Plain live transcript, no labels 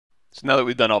So now that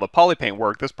we've done all the Polypaint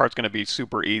work, this part's going to be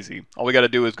super easy. All we got to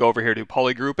do is go over here to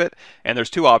PolygroupIt, and there's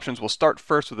two options. We'll start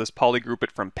first with this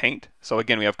PolygroupIt from Paint. So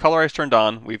again, we have Colorize turned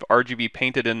on. We've RGB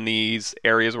painted in these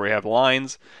areas where we have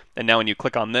lines. And now when you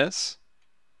click on this,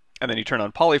 and then you turn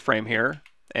on Polyframe here,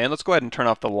 and let's go ahead and turn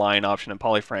off the line option in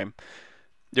Polyframe.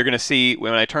 You're going to see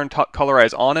when I turn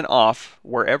Colorize on and off,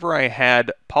 wherever I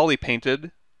had poly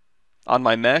painted on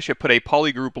my mesh, it put a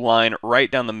polygroup line right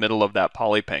down the middle of that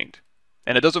Polypaint.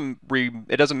 And it doesn't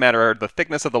matter the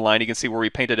thickness of the line. You can see where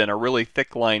we painted in a really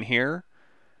thick line here,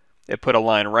 it put a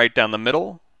line right down the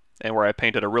middle. And where I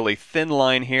painted a really thin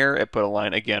line here, it put a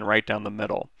line again right down the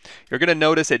middle. You're going to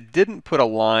notice it didn't put a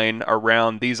line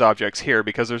around these objects here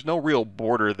because there's no real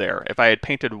border there. If I had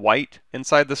painted white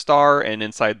inside the star and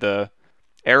inside the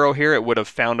arrow here, it would have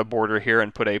found a border here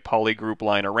and put a polygroup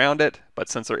line around it. But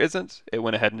since there isn't, it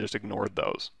went ahead and just ignored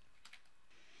those.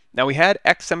 Now we had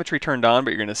X Symmetry turned on,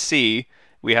 but you're going to see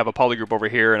we have a polygroup over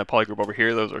here and a polygroup over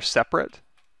here. Those are separate.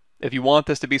 If you want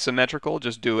this to be symmetrical,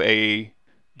 just do a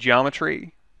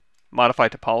geometry, modify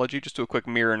topology, just do a quick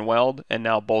mirror and weld, and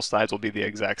now both sides will be the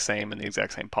exact same in the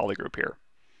exact same polygroup here.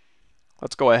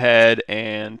 Let's go ahead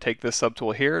and take this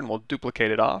subtool here and we'll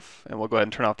duplicate it off, and we'll go ahead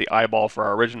and turn off the eyeball for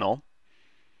our original.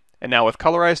 And now with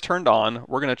Colorize turned on,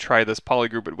 we're going to try this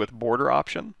PolygroupIt with border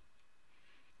option.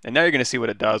 And now you're going to see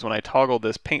what it does when I toggle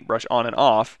this paintbrush on and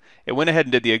off. It went ahead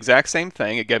and did the exact same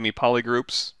thing. It gave me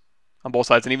polygroups on both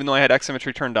sides, and even though I had X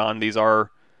Symmetry turned on, these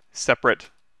are separate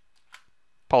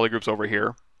polygroups over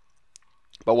here.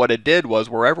 But what it did was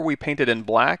wherever we painted in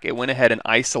black, it went ahead and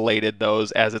isolated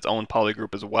those as its own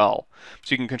polygroup as well.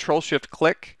 So you can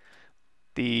Control-Shift-Click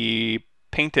the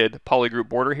painted polygroup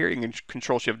border here. You can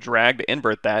Control-Shift drag to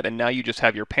invert that, and now you just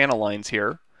have your panel lines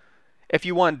here. If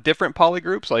you want different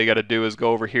polygroups, all you got to do is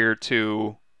go over here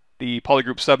to the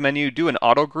polygroup submenu, do an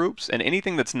auto groups, and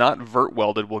anything that's not vert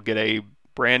welded will get a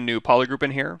brand new polygroup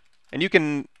in here. And you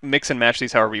can mix and match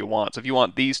these however you want. So if you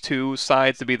want these two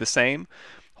sides to be the same,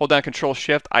 hold down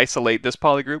Control-Shift, isolate this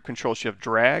polygroup, Control-Shift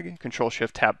drag,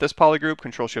 Control-Shift tap this polygroup,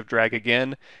 Control-Shift drag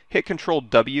again, hit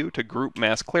Control-W to group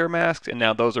mask clear masks, and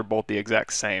now those are both the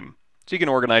exact same. So you can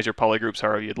organize your polygroups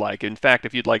however you'd like. In fact,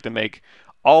 if you'd like to make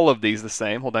all of these the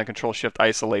same, hold down Control-Shift,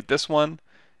 isolate this one,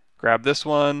 grab this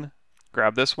one,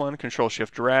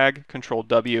 Control-Shift drag,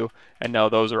 Control-W, and now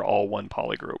those are all one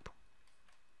polygroup.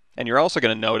 And you're also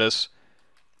going to notice,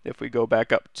 if we go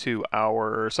back up to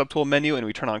our subtool menu and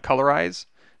we turn on Colorize,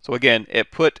 so again,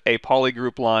 it put a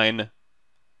polygroup line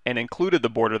and included the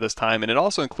border this time, and it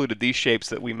also included these shapes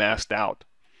that we masked out.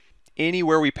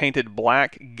 Anywhere we painted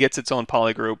black gets its own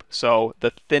polygroup, so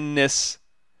the thinness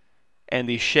and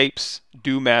the shapes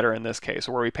do matter in this case.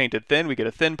 So where we painted thin, we get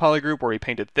a thin polygroup. Where we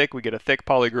painted thick, we get a thick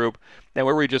polygroup. And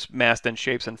where we just masked in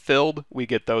shapes and filled, we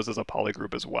get those as a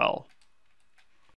polygroup as well.